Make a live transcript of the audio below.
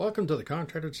Welcome to the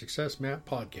Contractor Success Map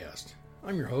podcast.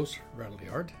 I'm your host, Bradley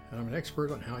Hart, and I'm an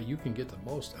expert on how you can get the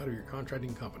most out of your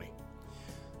contracting company.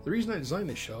 The reason I designed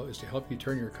this show is to help you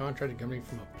turn your contracting company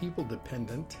from a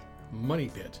people-dependent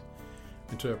money pit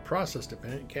into a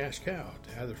process-dependent cash cow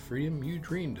to have the freedom you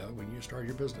dreamed of when you started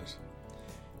your business.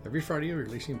 Every Friday, we're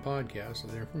releasing podcasts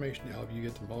with information to help you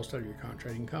get the most out of your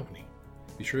contracting company.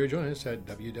 Be sure to join us at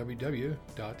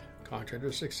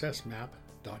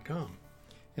www.contractorsuccessmap.com.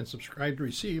 and subscribe to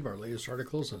receive our latest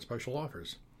articles and special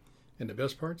offers. And the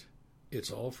best part,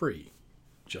 it's all free,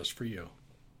 just for you.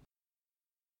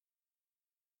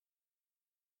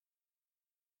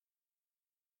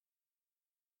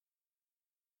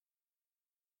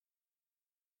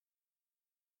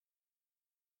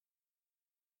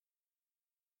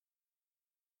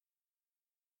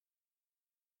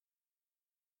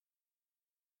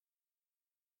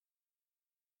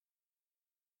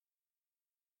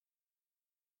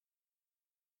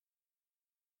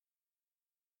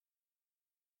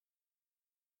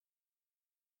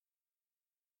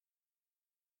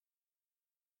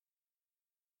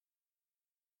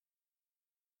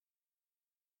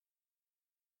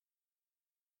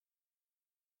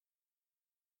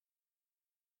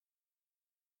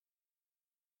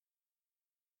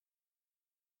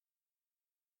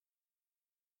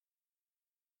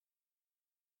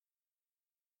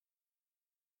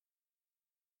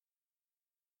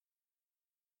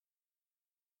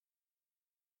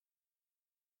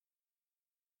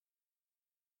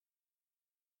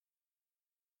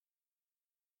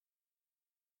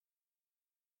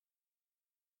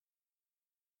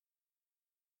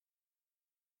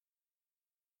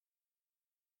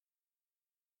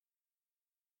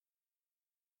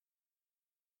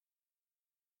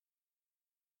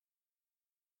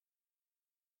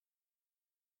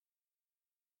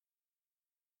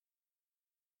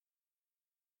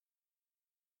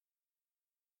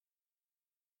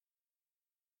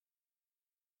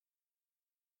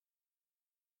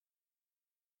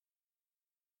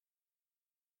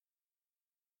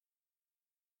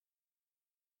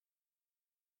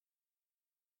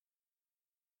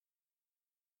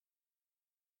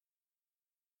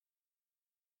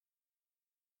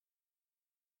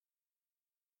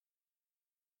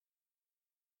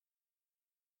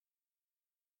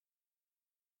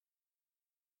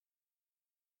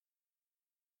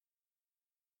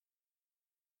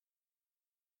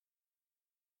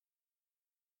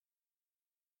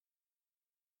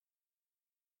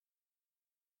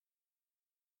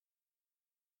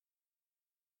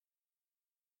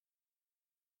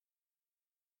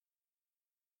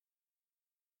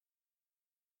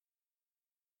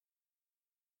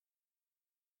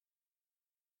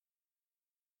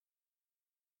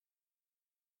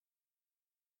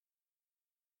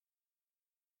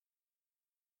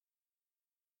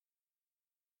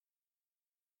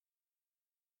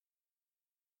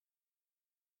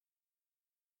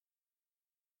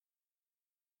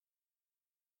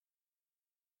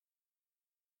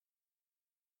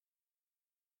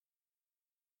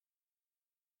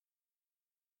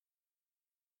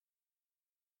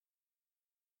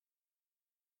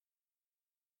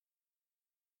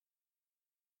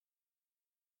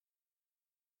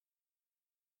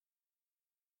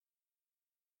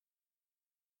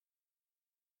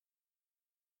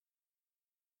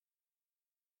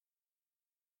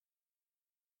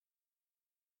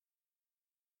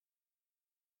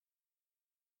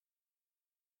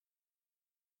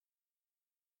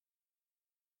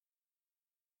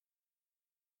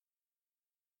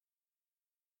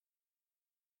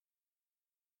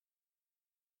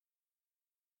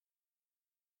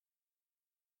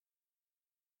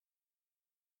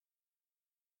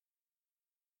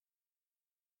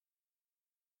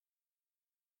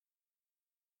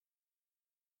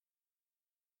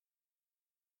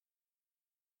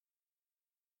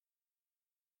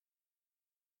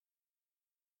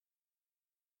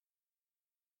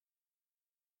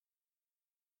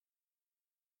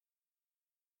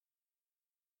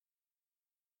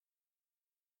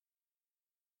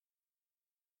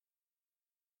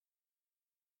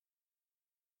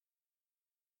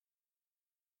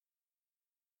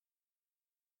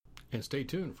 And stay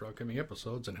tuned for upcoming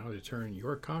episodes on how to turn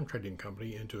your contracting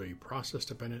company into a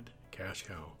process-dependent cash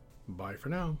cow. Bye for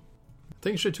now.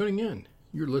 Thanks for tuning in.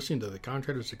 You're listening to the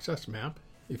Contractor Success Map.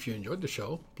 If you enjoyed the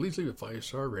show, please leave a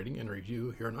 5-star rating and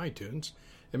review here on iTunes.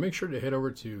 And make sure to head over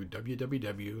to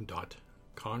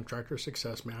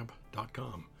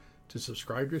www.contractorsuccessmap.com to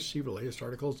subscribe to receive the latest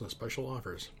articles and special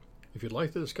offers. If you'd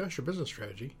like to discuss your business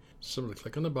strategy, simply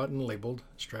click on the button labeled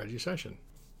Strategy Session.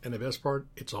 And the best part,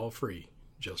 it's all free,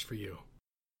 just for you.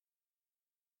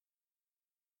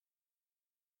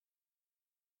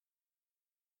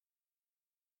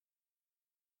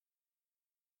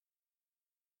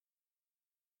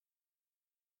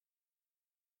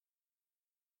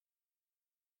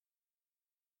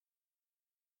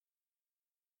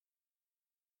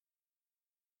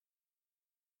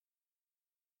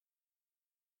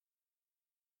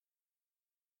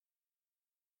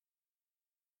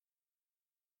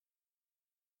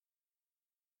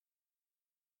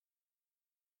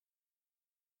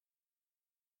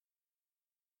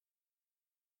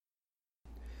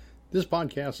 This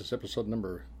podcast is episode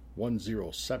number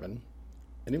 107,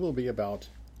 and it will be about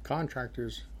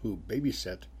contractors who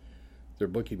babysit their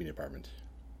bookkeeping department.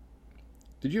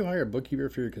 Did you hire a bookkeeper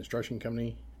for your construction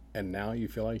company, and now you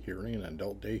feel like you're running an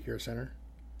adult daycare center?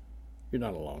 You're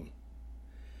not alone.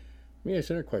 Let me ask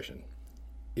you another question.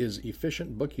 Is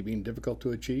efficient bookkeeping difficult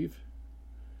to achieve?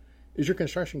 Is your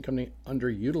construction company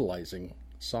underutilizing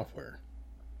software?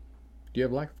 Do you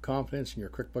have lack of confidence in your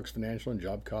QuickBooks financial and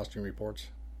job costing reports?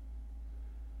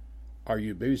 Are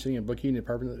you babysitting a bookkeeping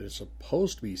department that is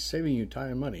supposed to be saving you time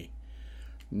and money,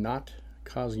 not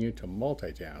causing you to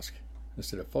multitask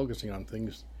instead of focusing on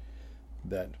things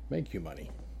that make you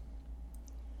money?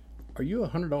 Are you a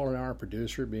 $100 an hour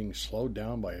producer being slowed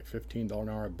down by a $15 an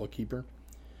hour bookkeeper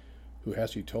who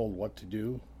has to be told what to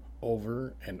do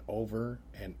over and over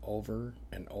and over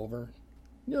and over?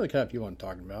 You know the kind of people I'm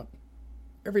talking about.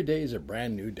 Every day is a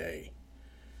brand new day.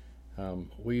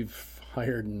 We've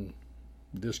hired and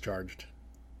discharged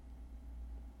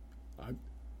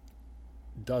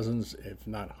dozens, if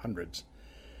not hundreds,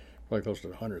 probably close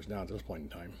to hundreds now at this point in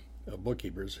time, of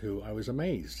bookkeepers who I was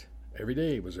amazed. Every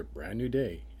day was a brand new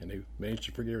day, and they managed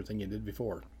to forget everything you did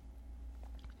before.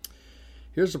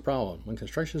 Here's the problem. When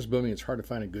construction is booming, it's hard to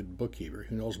find a good bookkeeper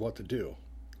who knows what to do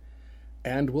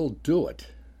and will do it.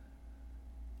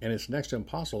 And it's next to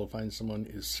impossible to find someone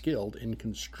who is skilled in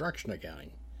construction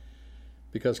accounting,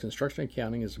 because construction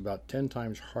accounting is about 10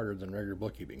 times harder than regular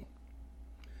bookkeeping.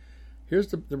 Here's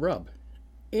the rub.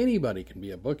 Anybody can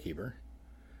be a bookkeeper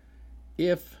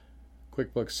if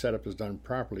QuickBooks setup is done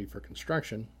properly for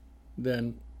construction.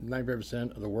 Then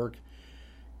 95% of the work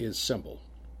is simple.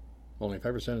 Only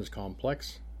 5% is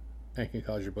complex and can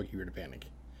cause your bookkeeper to panic.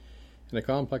 And the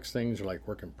complex things are like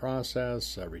work in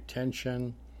process,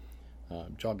 retention,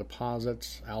 job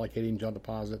deposits, allocating job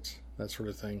deposits, that sort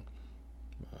of thing.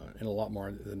 And a lot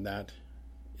more than that.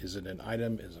 Is it an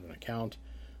item? Is it an account?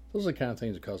 Those are the kind of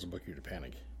things that cause the bookkeeper to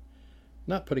panic.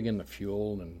 Not putting in the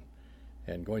fuel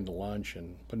and going to lunch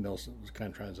and putting those kind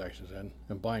of transactions in,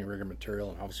 and buying regular material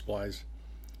and office supplies,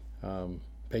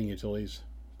 paying utilities,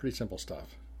 pretty simple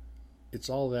stuff. It's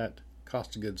all that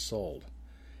cost of goods sold.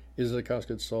 Is it a cost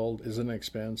of goods sold? Is it an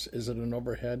expense? Is it an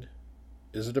overhead?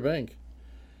 Is it a bank?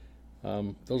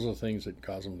 Those are the things that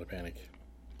cause them to panic.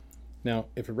 Now,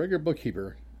 if a regular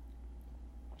bookkeeper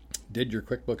did your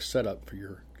QuickBooks setup for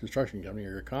your construction company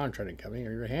or your contracting company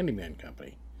or your handyman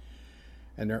company,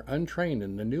 and they're untrained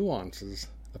in the nuances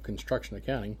of construction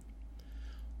accounting,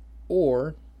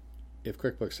 or if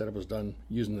QuickBooks setup was done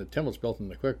using the templates built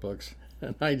into QuickBooks,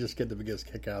 and I just get the biggest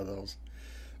kick out of those.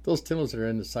 Those templates that are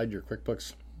inside your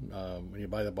QuickBooks when you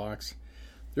buy the box,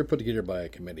 they're put together by a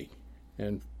committee.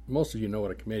 And most of you know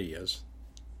what a committee is.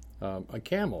 A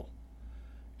camel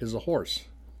is a horse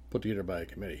put together by a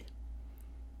committee.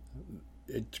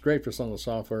 It's great for some of the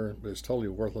software, but it's totally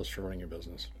worthless for running a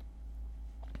business,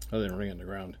 other than running it on the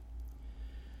ground.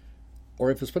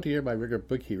 Or if it's put together by a regular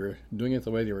bookkeeper, doing it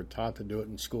the way they were taught to do it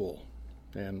in school.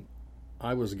 And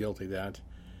I was guilty of that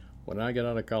when I got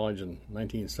out of college in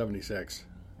 1976,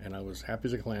 and I was happy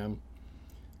as a clam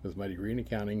with my degree in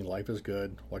accounting. Life is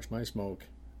good. Watch my smoke.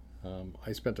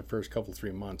 I spent the first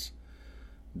 3 months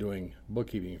doing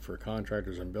bookkeeping for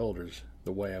contractors and builders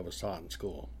the way I was taught in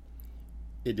school.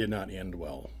 It did not end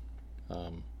well.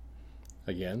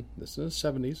 Again, this is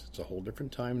the 70s. It's a whole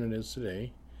different time than it is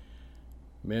today.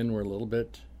 Men were a little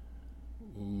bit,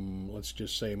 let's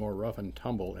just say, more rough and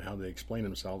tumble in how they explain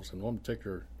themselves. And one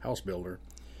particular house builder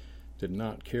did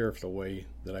not care for the way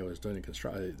that I was doing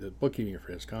the bookkeeping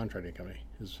for his contracting company,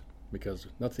 because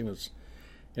nothing was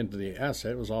into the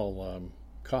asset. It was all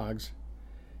cogs.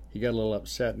 He got a little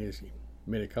upset, and he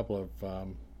made a couple of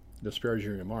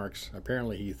disparaging remarks.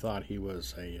 Apparently he thought he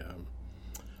was a,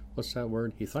 what's that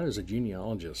word? He thought he was a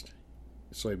genealogist.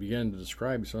 So he began to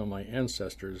describe some of my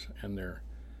ancestors and their,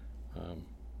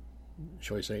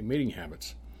 shall we say, mating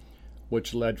habits,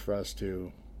 which led for us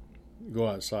to go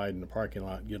outside in the parking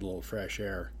lot, get a little fresh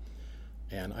air.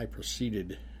 And I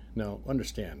proceeded. Now,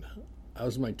 understand, I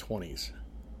was in my 20s,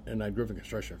 and I grew up in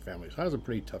construction families. I was a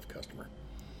pretty tough customer.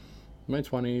 In my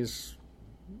 20s,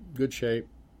 good shape,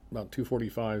 about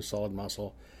 245, solid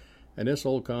muscle. And this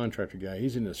old contractor guy,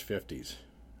 he's in his 50s.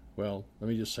 Well, let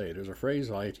me just say, there's a phrase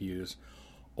I like to use: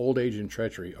 old age and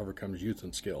treachery overcomes youth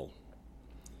and skill.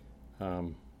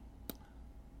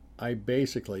 I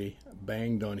basically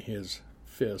banged on his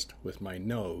fist with my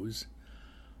nose.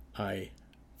 I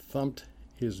thumped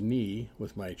his knee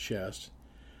with my chest,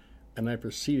 and I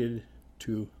proceeded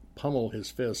to pummel his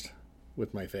fist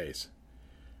with my face.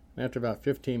 And after about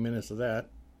 15 minutes of that,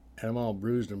 and I'm all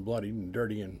bruised and bloody and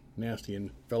dirty and nasty and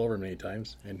fell over many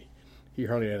times, and he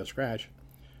hardly had a scratch,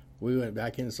 we went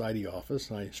back inside the office,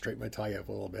 and I straightened my tie up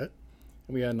a little bit,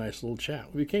 and we had a nice little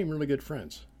chat. We became really good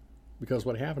friends because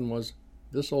what happened was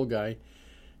this old guy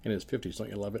in his 50s, don't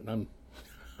you love it? And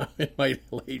I'm in my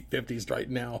late 50s right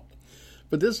now.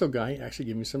 But this old guy actually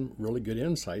gave me some really good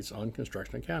insights on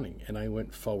construction accounting, and I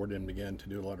went forward and began to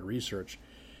do a lot of research,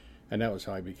 and that was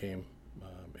how I became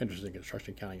interested in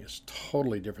construction accounting. It's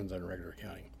totally different than regular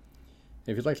accounting.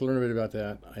 If you'd like to learn a bit about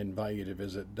that, I invite you to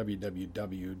visit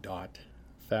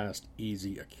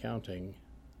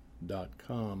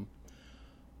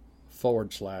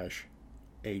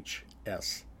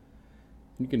www.fasteasyaccounting.com/HS.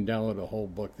 You can download a whole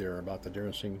book there about the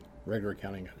difference between regular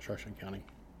accounting and construction accounting.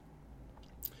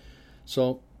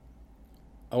 So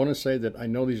I want to say that I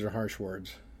know these are harsh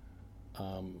words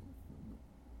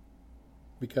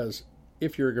because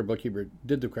if your regular bookkeeper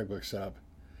did the QuickBooks setup,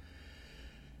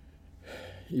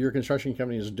 your construction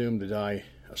company is doomed to die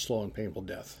a slow and painful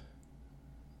death.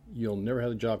 You'll never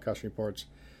have the job cost reports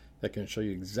that can show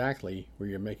you exactly where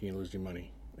you're making and losing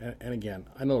money. And again,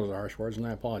 I know those are harsh words and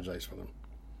I apologize for them.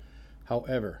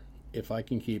 However, if I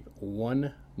can keep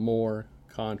one more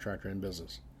contractor in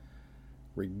business,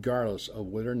 regardless of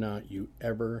whether or not you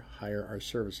ever hire our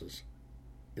services,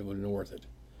 it will be worth it.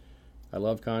 I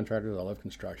love contractors. I love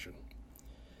construction.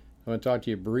 I'm going to talk to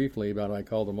you briefly about what I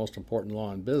call the most important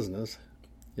law in business.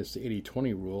 It's the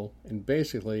 80-20 rule, and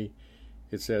basically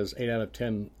it says 8 out of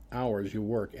 10 hours you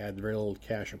work add very little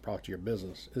cash and profit to your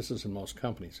business. This is in most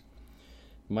companies.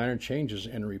 Minor changes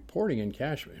in reporting in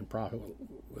cash and profit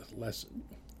with less...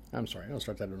 I'm sorry, I'll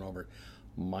start that one over.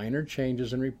 Minor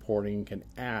changes in reporting can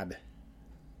add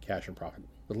cash and profit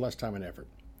with less time and effort.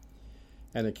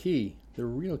 And the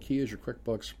real key is your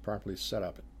QuickBooks properly set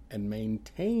up and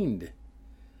maintained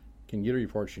can get the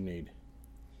reports you need.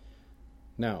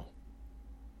 Now,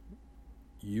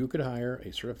 you could hire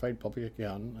a certified public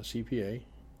accountant, a CPA,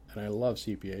 and I love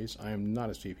CPAs. I am not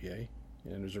a CPA,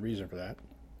 and there's a reason for that.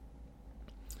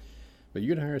 But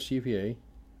you can hire a CPA,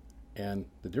 and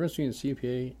the difference between a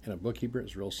CPA and a bookkeeper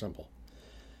is real simple.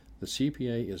 The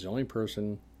CPA is the only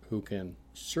person who can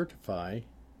certify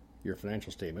your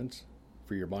financial statements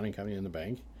for your bonding company and the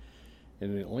bank,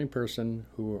 and the only person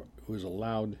who is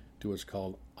allowed to what's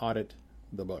called audit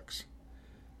the books.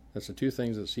 That's the two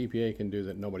things that CPA can do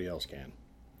that nobody else can.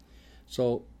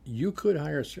 So you could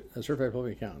hire a certified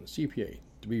public accountant, CPA,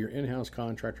 to be your in-house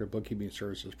contractor bookkeeping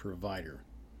services provider.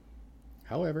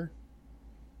 However,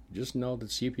 just know that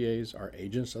CPAs are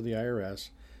agents of the IRS,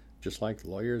 just like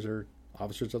lawyers are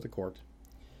officers of the court,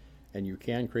 and you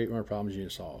can create more problems than you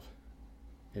solve.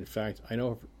 In fact, I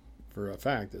know for a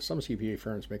fact that some CPA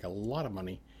firms make a lot of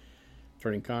money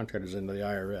turning contractors into the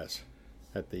IRS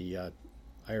at the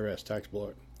IRS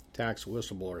tax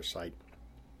whistleblower site.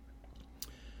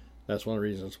 That's one of the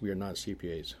reasons we are not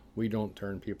CPAs. We don't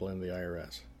turn people into the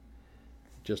IRS.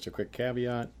 Just a quick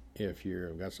caveat, if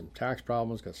you've got some tax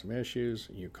problems, got some issues,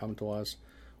 and you come to us,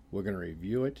 we're going to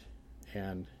review it.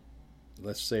 And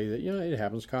let's say that, it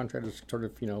happens. Contractors sort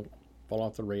of, fall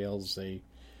off the rails. They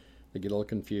get a little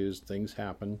confused. Things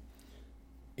happen.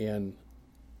 And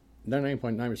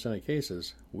 99.9% of the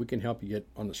cases, we can help you get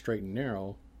on the straight and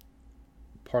narrow.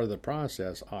 Part of the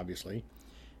process, obviously,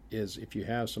 is if you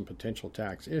have some potential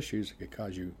tax issues that could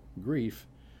cause you grief,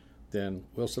 then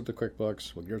we'll set the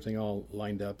QuickBooks, we'll get everything all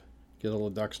lined up, get all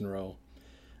the ducks in a row,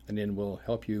 and then we'll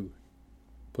help you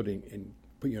put you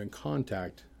in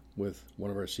contact with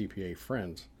one of our CPA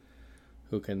friends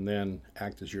who can then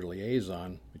act as your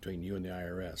liaison between you and the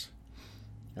IRS.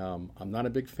 I'm not a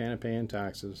big fan of paying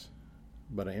taxes,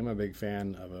 but I am a big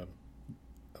fan of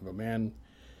a man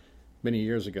many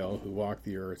years ago who walked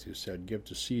the earth who said, "Give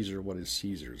to Caesar what is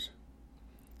Caesar's."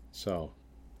 So,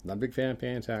 not a big fan of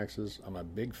paying taxes. I'm a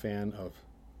big fan of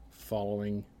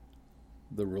following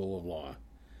the rule of law.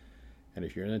 And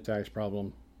if you're in a tax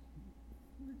problem,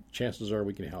 chances are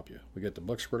we can help you. We get the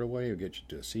books squared away, we'll get you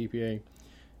to a CPA,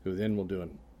 who then will do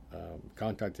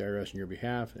contact the IRS on your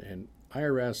behalf. And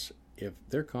IRS, if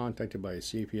they're contacted by a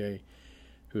CPA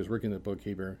who is working with a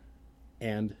bookkeeper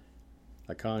and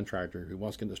a contractor who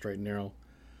wants to get the straight and narrow,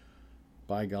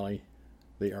 by golly,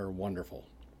 they are wonderful.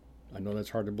 I know that's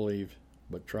hard to believe,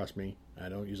 but trust me, I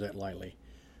don't use that lightly.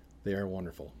 They are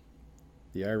wonderful.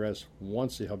 The IRS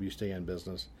wants to help you stay in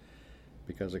business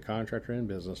because a contractor in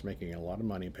business making a lot of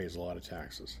money pays a lot of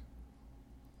taxes.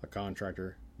 A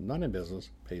contractor not in business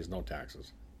pays no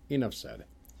taxes. Enough said.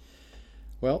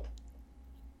 Well,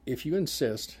 if you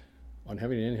insist on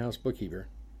having an in-house bookkeeper,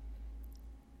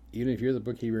 even if you're the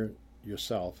bookkeeper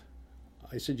yourself,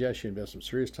 I suggest you invest some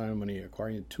serious time and money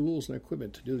acquiring tools and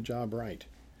equipment to do the job right.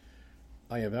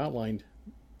 I have outlined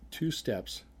 2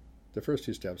 steps. The first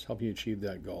 2 steps help you achieve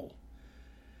that goal.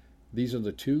 These are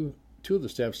the two of the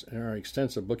steps in our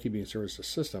extensive bookkeeping services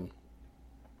system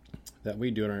that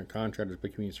we do in our Contractors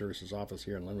Bookkeeping Services office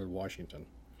here in Linwood, Washington.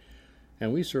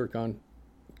 And we serve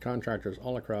contractors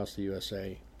all across the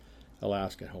USA,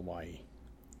 Alaska, and Hawaii.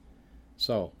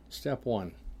 So, step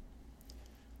 1,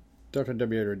 Dr.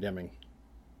 W. Edward Deming.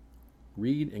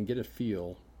 Read and get a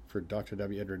feel for Dr.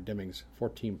 W. Edward Deming's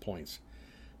 14 points.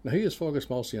 Now, he is focused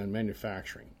mostly on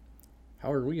manufacturing.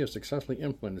 However, we have successfully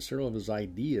implemented several of his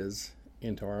ideas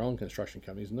into our own construction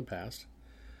companies in the past.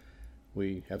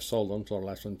 We have sold them, sold our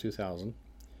last one in 2000.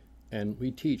 And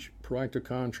we teach proactive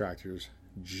contractors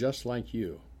just like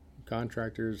you,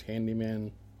 contractors,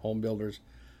 handymen, home builders,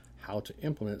 how to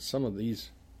implement some of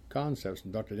these concepts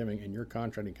from Dr. Deming in your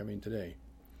contracting company today.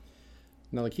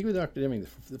 Now, the key with Dr. Deming,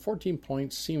 the 14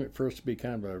 points seem at first to be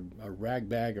kind of a rag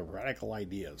bag of radical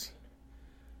ideas.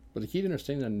 But the key to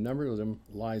understanding a number of them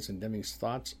lies in Deming's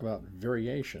thoughts about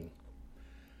variation.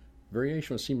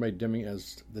 Variation was seen by Deming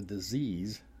as the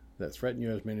disease that threatened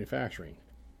U.S. manufacturing.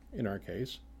 In our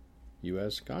case,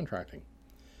 U.S. contracting.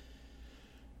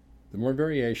 The more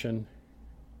variation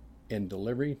in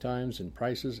delivery times, in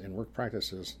prices, and work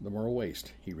practices, the more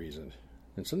waste, he reasoned.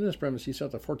 And so in this premise, he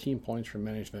set the 14 points for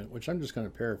management, which I'm just going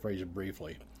to paraphrase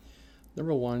briefly.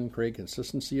 Number 1, create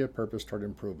consistency of purpose toward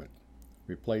improvement.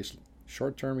 Replace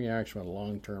short-term reaction with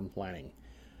long-term planning.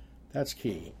 That's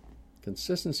key.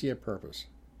 Consistency of purpose.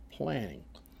 Planning.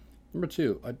 Number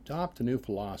 2, adopt a new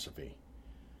philosophy.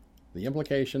 The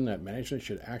implication that management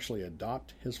should actually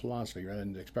adopt his philosophy rather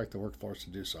than expect the workforce to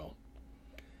do so.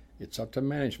 It's up to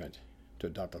management to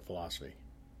adopt a philosophy.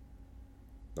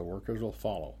 The workers will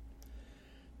follow.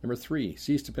 Number 3,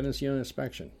 cease dependency on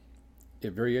inspection.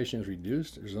 If variation is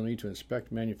reduced, there's no need to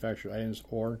inspect manufactured items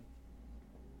or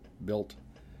built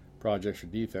projects for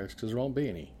defects because there won't be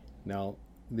any. Now,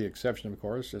 the exception, of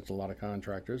course, it's a lot of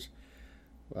contractors.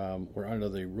 We're under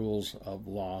the rules of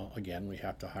law. Again, we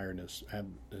have to hire have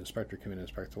an inspector come in and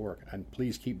inspect the work. And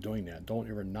please keep doing that. Don't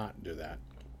ever not do that.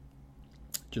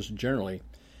 Just generally,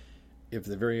 if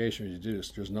the variation is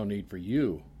reduced, there's no need for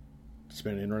you to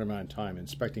spend an inordinate amount of time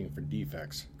inspecting for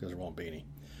defects because there won't be any.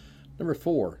 Number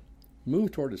 4,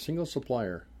 move toward a single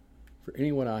supplier for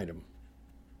any one item.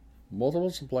 Multiple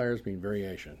suppliers mean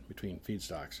variation between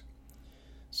feedstocks.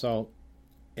 So,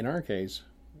 in our case,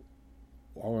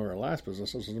 one of our last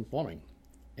businesses was in plumbing.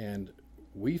 And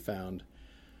we found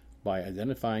by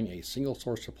identifying a single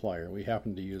source supplier, we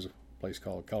happened to use a place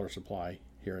called Color Supply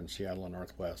here in Seattle and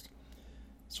Northwest.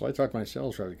 So I talked to my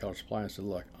sales rep at Color Supply and said,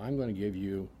 look, I'm going to give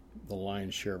you the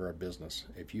lion's share of our business.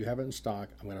 If you have it in stock,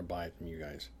 I'm going to buy it from you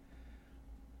guys.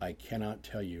 I cannot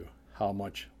tell you how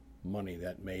much money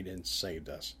that made and saved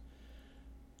us.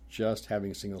 Just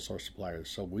having single source suppliers.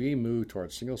 So we moved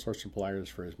towards single source suppliers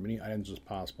for as many items as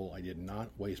possible. I did not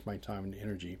waste my time and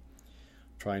energy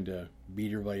trying to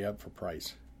beat everybody up for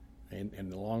price. And in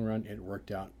the long run, it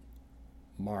worked out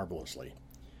marvelously.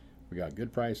 We got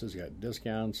good prices, we got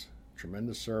discounts,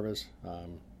 tremendous service.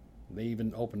 They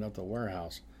even opened up the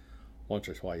warehouse once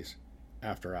or twice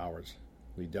after hours.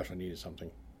 We definitely needed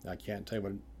something. I can't tell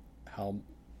you how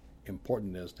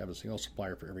important it is to have a single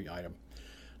supplier for every item.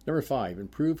 Number 5,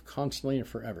 improve constantly and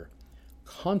forever.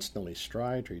 Constantly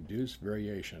strive to reduce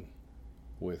variation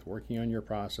with working on your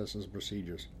processes and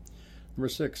procedures. Number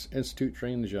 6, institute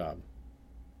training the job.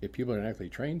 If people are inadequately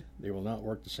trained, they will not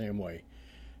work the same way,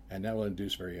 and that will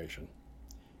induce variation.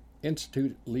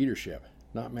 Institute leadership,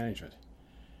 not management.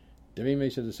 Deming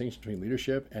makes a distinction between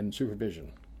leadership and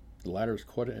supervision. The latter is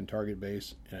quota and target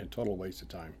based and a total waste of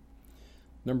time.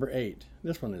 Number 8,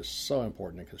 this one is so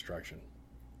important in construction.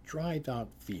 Drive out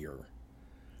fear.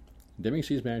 Deming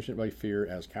sees management by fear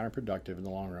as counterproductive in the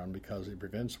long run because it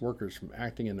prevents workers from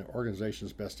acting in the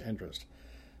organization's best interest.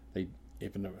 If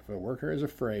a worker is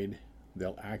afraid,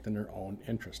 they'll act in their own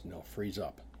interest and they'll freeze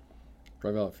up.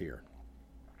 Drive out fear.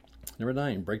 Number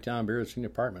 9, break down barriers between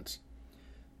departments.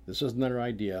 This is another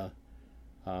idea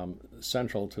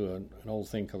central to an old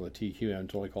thing called the TQM,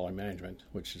 Total Quality Management,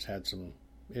 which has had some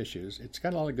issues. It's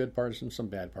got a lot of good parts and some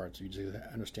bad parts. You just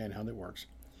understand how that works.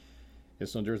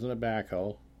 It's no different than a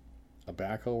backhoe. A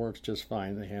backhoe works just fine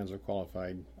in the hands of a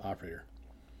qualified operator.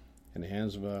 In the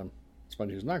hands of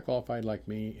somebody who's not qualified like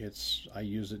me, I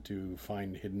use it to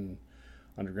find hidden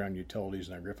underground utilities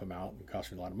and I rip them out and it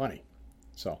costs me a lot of money.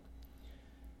 So,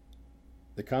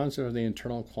 the concept of the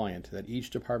internal client that each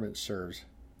department serves,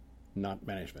 not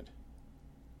management.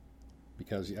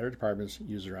 Because the other departments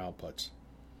use their outputs.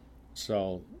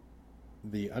 So,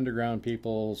 the underground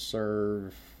people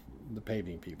serve the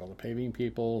paving people. The paving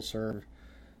people serve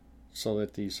so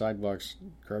that the sidewalks,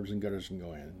 curbs, and gutters can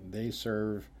go in. They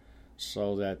serve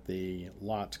so that the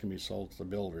lots can be sold to the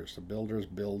builders. The builders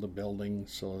build the building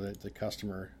so that the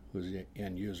customer, who's the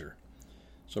end user.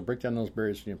 So break down those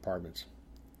barriers to the apartments.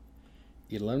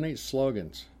 Eliminate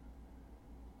slogans.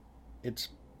 It's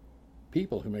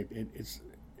people who make it.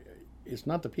 It's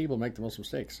not the people who make the most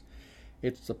mistakes.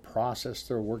 It's the process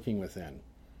they're working within.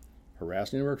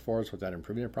 Harassing the workforce without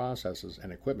improving their processes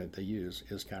and equipment they use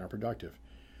is counterproductive.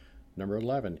 Number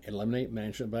 11, eliminate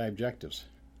management by objectives.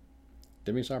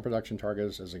 Dimming on production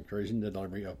targets is encouraging the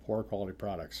delivery of poor quality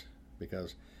products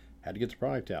because had to get the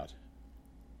product out.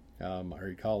 I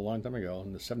recall a long time ago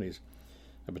in the 70s,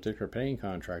 a particular painting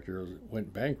contractor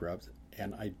went bankrupt,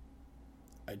 and I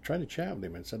tried to chat with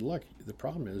him and said, look, the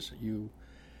problem is you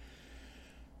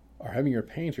are having your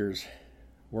painters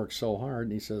work so hard.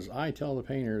 And he says, I tell the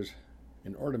painters,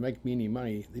 in order to make me any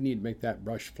money, they need to make that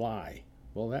brush fly.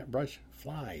 Well, that brush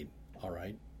flied, all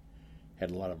right. Had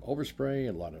a lot of overspray,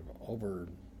 a lot of over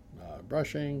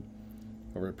brushing.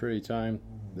 Over a period of time,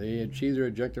 they achieved their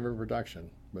objective of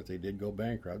production, but they did go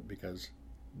bankrupt because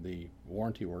the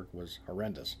warranty work was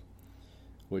horrendous,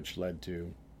 which led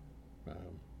to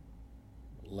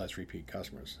less repeat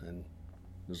customers, and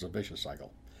it was a vicious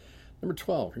cycle. Number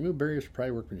 12, remove barriers to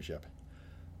private workmanship.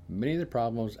 Many of the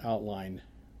problems outlined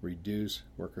reduce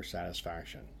worker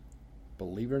satisfaction.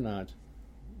 Believe it or not,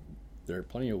 there are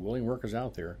plenty of willing workers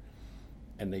out there,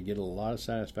 and they get a lot of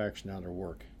satisfaction out of their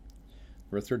work.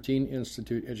 Number 13,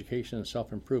 institute education and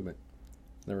self-improvement.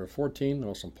 Number 14, the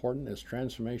most important, is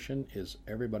transformation is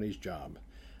everybody's job.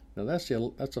 Now that's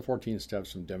the 14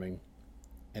 steps from Deming,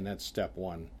 and that's step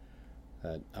 1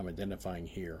 that I'm identifying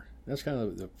here. That's kind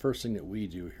of the first thing that we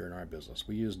do here in our business.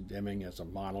 We use Deming as a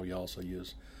model. You also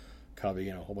use Covey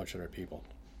and a whole bunch of other people.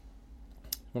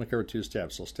 I want to cover 2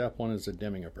 steps. So step 1 is the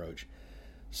Deming approach.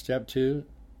 Step 2,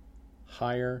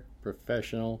 hire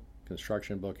professional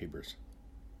construction bookkeepers.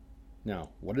 Now,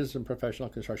 what is a professional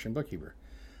construction bookkeeper?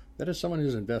 That is someone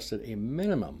who's invested a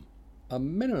minimum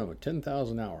of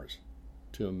 10,000 hours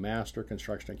to master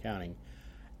construction accounting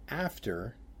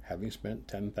after having spent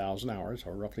 10,000 hours,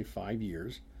 or roughly 5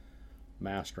 years,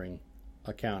 mastering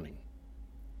accounting.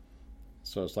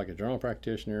 So it's like a general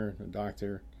practitioner, a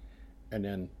doctor, and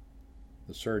then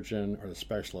the surgeon or the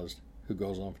specialist who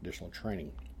goes on for additional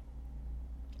training.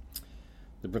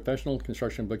 The professional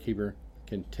construction bookkeeper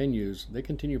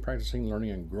continue practicing,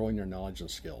 learning, and growing their knowledge and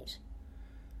skills.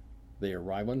 They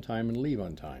arrive on time and leave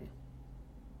on time.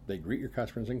 They greet your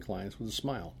customers and clients with a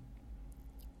smile.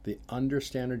 They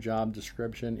understand their job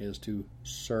description is to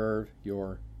serve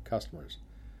your customers.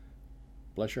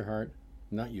 Bless your heart,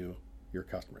 not you, your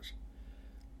customers.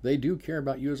 They do care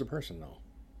about you as a person, though.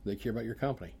 They care about your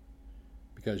company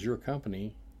because your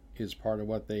company is part of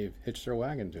what they've hitched their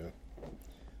wagon to.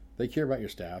 They care about your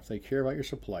staff. They care about your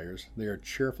suppliers. They are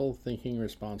cheerful, thinking,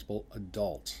 responsible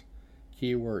adults.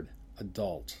 Key word,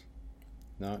 adults,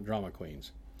 not drama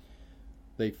queens.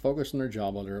 They focus on their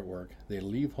job while they're at work. They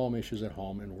leave home issues at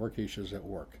home and work issues at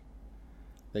work.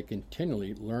 They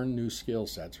continually learn new skill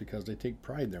sets because they take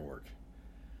pride in their work.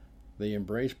 They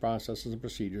embrace processes and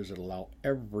procedures that allow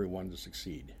everyone to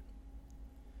succeed.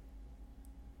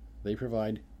 They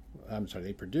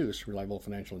produce reliable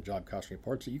financial and job cost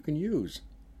reports that you can use.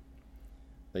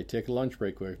 They take a lunch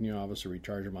break away from the office to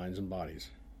recharge their minds and bodies.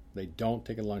 They don't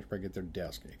take a lunch break at their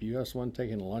desk. If you have someone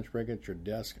taking a lunch break at their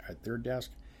desk,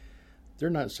 they're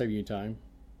not saving you time.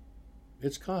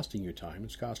 It's costing you time.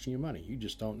 It's costing you money. You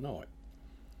just don't know it.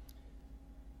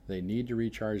 They need to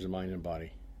recharge the mind and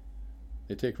body.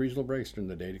 They take reasonable breaks during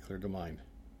the day to clear the mind.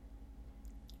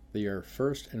 They are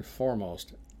first and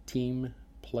foremost team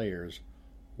players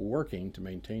working to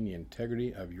maintain the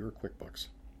integrity of your QuickBooks.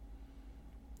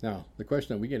 Now, the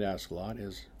question that we get asked a lot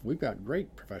is, we've got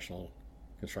great professional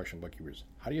construction bookkeepers.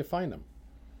 How do you find them?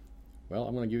 Well,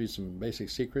 I'm going to give you some basic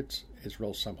secrets. It's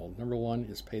real simple. Number 1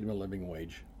 is pay them a living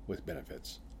wage with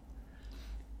benefits.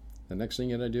 The next thing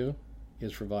that I do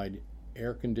is provide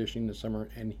air conditioning in the summer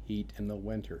and heat in the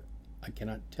winter. I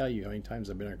cannot tell you how many times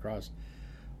I've been across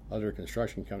other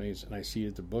construction companies and I see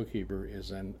that the bookkeeper is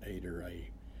in either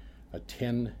a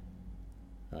tin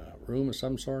room of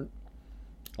some sort,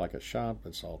 like a shop.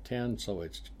 It's all tin, so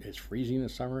it's freezing in the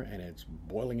summer and it's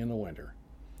boiling in the winter.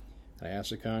 I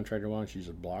asked the contractor once, she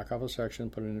said, block off a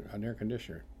section, put in an air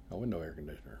conditioner, a window air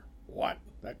conditioner. What?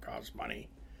 That costs money.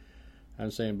 I'm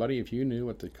saying, buddy, if you knew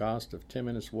what the cost of 10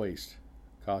 minutes waste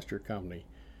cost your company,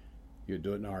 you'd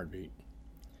do it in a heartbeat.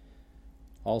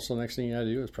 Also, next thing I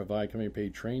do is provide company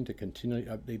paid training to continually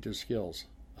update their skills.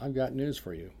 I've got news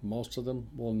for you. Most of them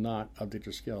will not update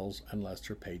their skills unless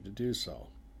they're paid to do so.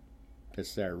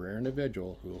 It's that rare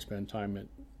individual who will spend time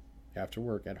after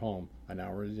work at home, an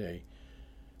hour a day,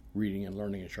 reading and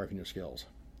learning and sharpening your skills.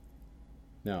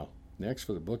 Now, next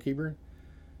for the bookkeeper,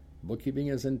 bookkeeping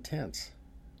is intense.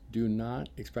 Do not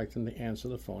expect them to answer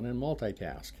the phone and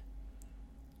multitask.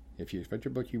 If you expect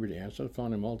your bookkeeper to answer the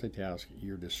phone and multitask,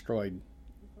 you're destroyed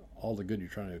all the good you're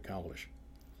trying to accomplish.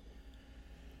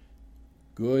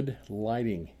 Good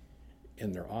lighting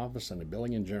in their office and the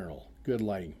building in general. Good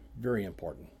lighting, very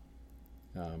important.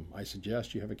 I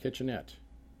suggest you have a kitchenette,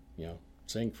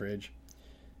 sink, fridge,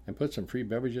 and put some free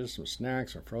beverages, some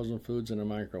snacks, or frozen foods in a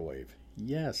microwave.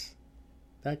 Yes,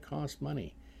 that costs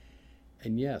money.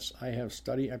 And yes, I have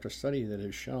study after study that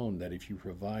has shown that if you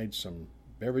provide some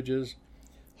beverages,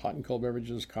 hot and cold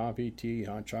beverages, coffee, tea,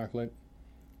 hot chocolate,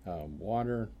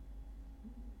 water,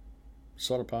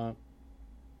 soda pop,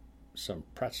 some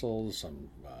pretzels, some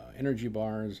energy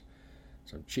bars,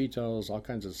 some Cheetos, all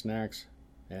kinds of snacks,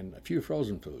 and a few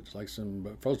frozen foods, like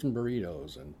some frozen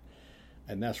burritos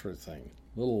and that sort of thing.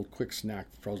 Little quick snack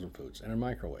frozen foods in a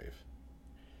microwave.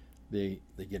 They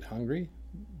get hungry,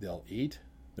 they'll eat,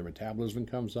 their metabolism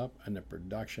comes up, and the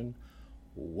production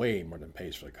way more than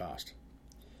pays for the cost.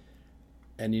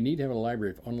 And you need to have a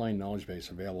library of online knowledge base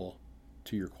available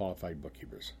to your qualified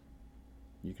bookkeepers.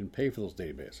 You can pay for those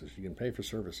databases. You can pay for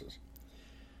services.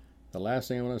 The last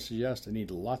thing I want to suggest, they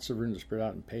need lots of room to spread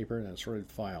out in paper and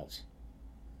sorted files.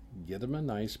 Give them a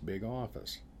nice big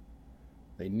office.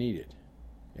 They need it.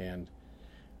 And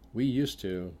we used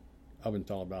to, up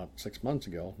until about 6 months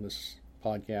ago, this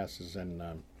podcast is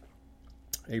in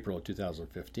April of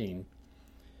 2015,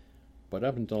 but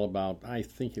up until about, I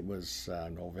think it was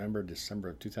November, December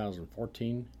of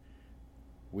 2014,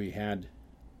 we had,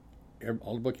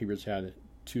 all the bookkeepers had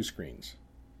 2 screens,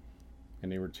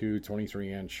 and they were 2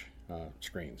 23-inch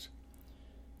screens,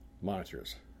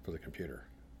 monitors for the computer.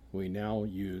 We now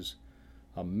use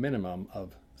a minimum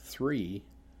of 3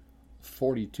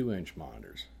 42-inch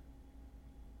monitors.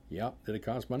 Yep, did it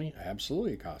cost money?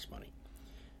 Absolutely, it costs money.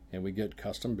 And we get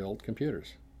custom-built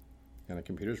computers, and the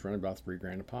computers run about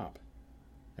 $3,000 a pop,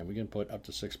 and we can put up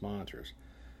to 6 monitors.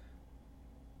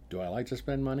 Do I like to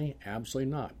spend money?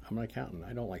 Absolutely not. I'm an accountant.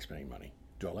 I don't like spending money.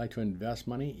 Do I like to invest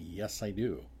money? Yes, I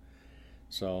do.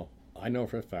 So I know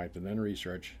for a fact that in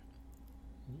research,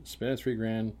 spend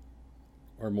 $3,000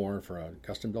 or more for a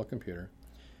custom-built computer,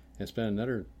 and spend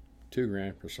another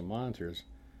 $2,000 for some monitors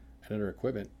and other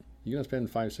equipment, you're going to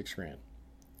spend $5,000-6,000.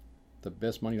 The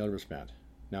best money you'll ever spend.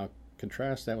 Now,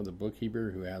 contrast that with a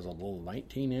bookkeeper who has a little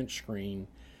 19-inch screen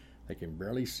they can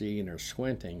barely see, and they're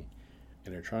squinting,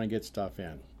 and they're trying to get stuff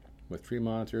in. With 3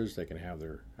 monitors, they can have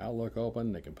their Outlook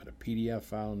open, they can put a PDF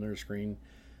file on their screen,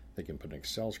 they can put an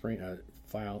Excel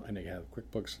file, and they have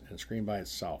QuickBooks and screen by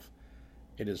itself.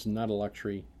 It is not a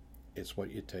luxury. It's what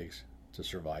it takes to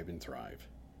survive and thrive.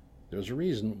 There's a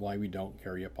reason why we don't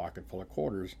carry a pocket full of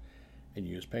quarters and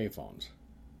use payphones.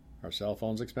 Are cell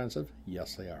phones expensive?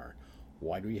 Yes, they are.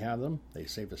 Why do we have them? They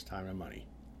save us time and money.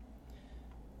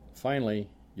 Finally,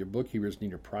 your bookkeepers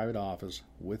need a private office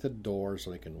with a door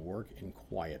so they can work in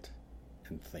quiet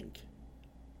and think.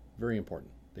 Very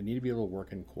important. They need to be able to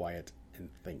work in quiet and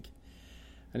think.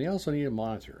 And they also need a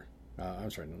monitor.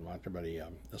 Not a monitor, but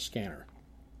a scanner.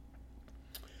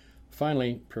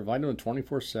 Finally, provide them with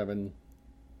 24/7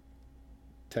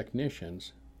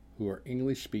 technicians who are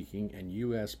English-speaking and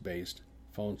U.S.-based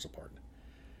phone support.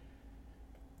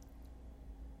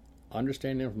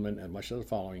 Understand and implement as much of the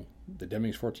following: the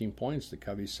Deming's 14 Points, the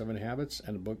Covey's 7 Habits,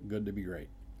 and the book Good to Be Great.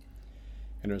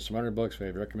 And there's some other books we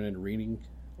have recommended reading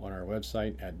on our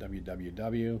website at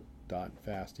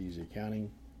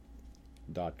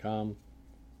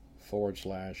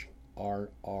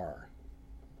www.fasteasyaccounting.com/RR,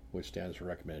 which stands for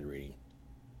recommended reading.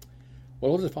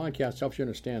 Well, this podcast helps you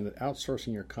understand that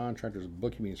outsourcing your contractor's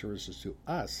bookkeeping services to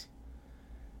us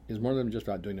is more than just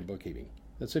about doing the bookkeeping.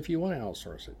 That's if you want to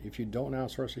outsource it. If you don't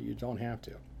outsource it, you don't have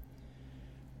to.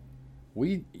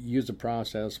 We use the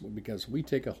process because we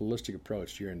take a holistic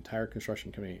approach to your entire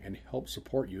construction company and help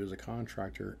support you as a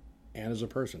contractor and as a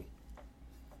person.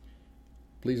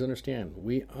 Please understand,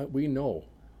 we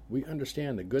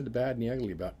understand the good, the bad, and the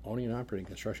ugly about owning and operating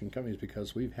construction companies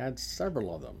because we've had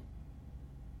several of them,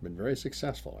 been very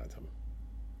successful at them,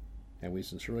 and we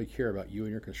sincerely care about you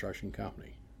and your construction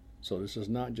company. So this is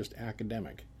not just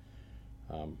academic.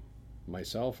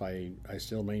 Myself, I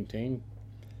still maintain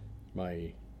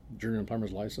my journeyman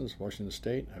plumber's license, Washington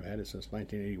State. I've had it since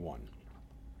 1981.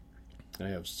 And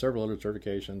I have several other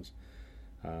certifications,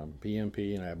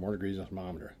 PMP, and I have more degrees in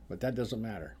thermometer. But that doesn't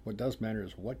matter. What does matter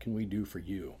is what can we do for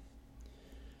you?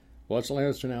 Well, that's all I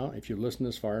have for now. If you've listened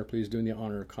this far, please do me the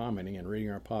honor of commenting and rating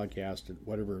our podcast at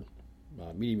whatever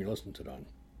medium you listen to it on.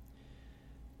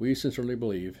 We sincerely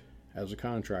believe, as a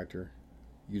contractor,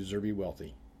 you deserve to be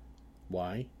wealthy.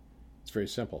 Why? It's very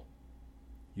simple.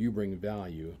 You bring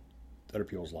value to other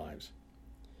people's lives.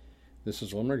 This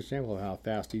is one more example of how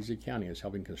Fast Easy Accounting is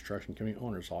helping construction company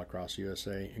owners all across the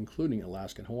USA, including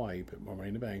Alaska and Hawaii, put more money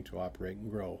in the bank to operate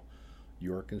and grow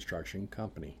your construction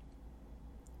company.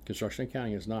 Construction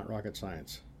accounting is not rocket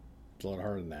science. It's a lot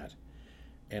harder than that,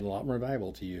 and a lot more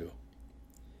valuable to you.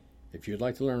 If you'd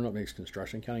like to learn what makes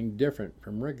construction accounting different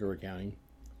from regular accounting,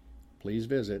 please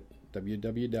visit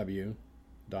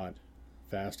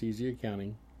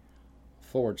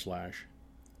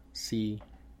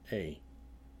www.fasteasyaccounting.com/CA.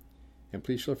 And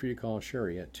please feel free to call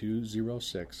Sherry at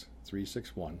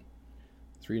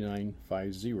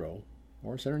 206-361-3950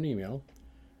 or send her an email,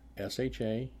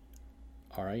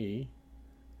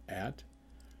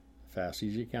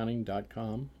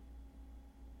 sharie@fasteasyaccounting.com.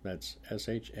 That's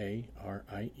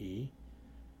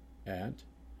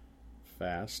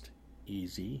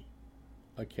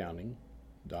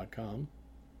sharie@fasteasyaccounting.com.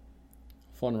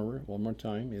 Phone number, one more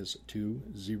time, is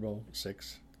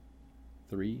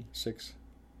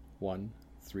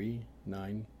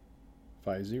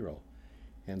 206-361-3950.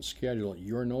 And schedule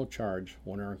your no-charge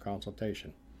 1-hour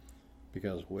consultation,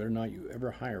 because whether or not you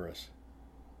ever hire us,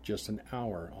 just an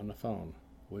hour on the phone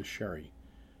with Sherry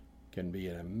can be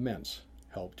an immense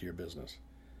help to your business.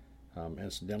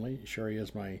 Incidentally, Sherry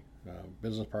is my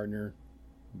business partner,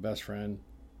 best friend,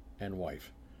 and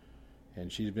wife.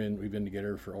 And we've been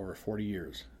together for over 40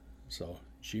 years. So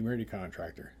she married a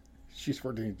contractor. She's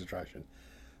working in construction.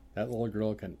 That little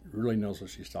girl really knows what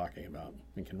she's talking about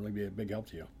and can really be a big help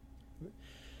to you.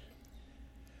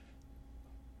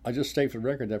 I just state for the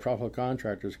record that profitable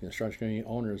contractors, construction company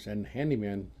owners, and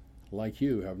handymen like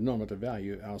you have known about the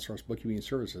value of outsourced bookkeeping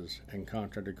services and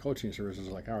contractor coaching services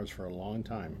like ours for a long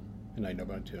time, and I know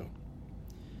about it too.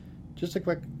 Just a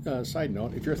quick side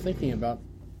note, if you're thinking about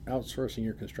outsourcing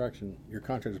your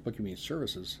contractor's bookkeeping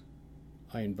services,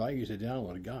 I invite you to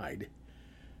download a guide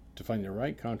to find the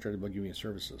right contractor bookkeeping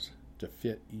services to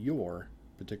fit your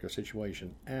particular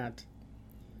situation at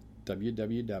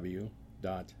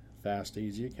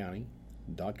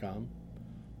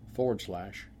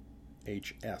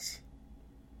www.fasteasyaccounting.com/HS.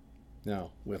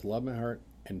 Now, with love in my heart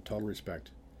and total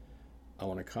respect, I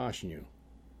want to caution you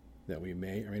that we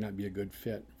may or may not be a good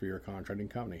fit for your contracting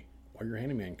company, or your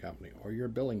handyman company, or your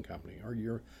building company, or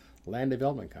your land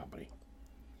development company.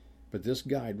 But this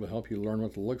guide will help you learn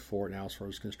what to look for in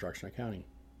outsourced construction accounting.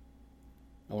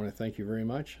 I want to thank you very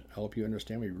much. I hope you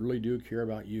understand we really do care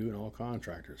about you and all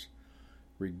contractors,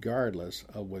 regardless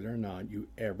of whether or not you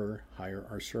ever hire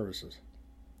our services.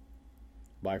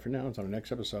 Bye for now. Until the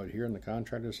next episode here in the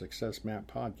Contractor Success Map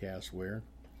podcast, where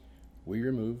we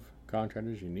remove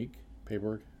contractors' unique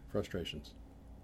paperwork frustrations.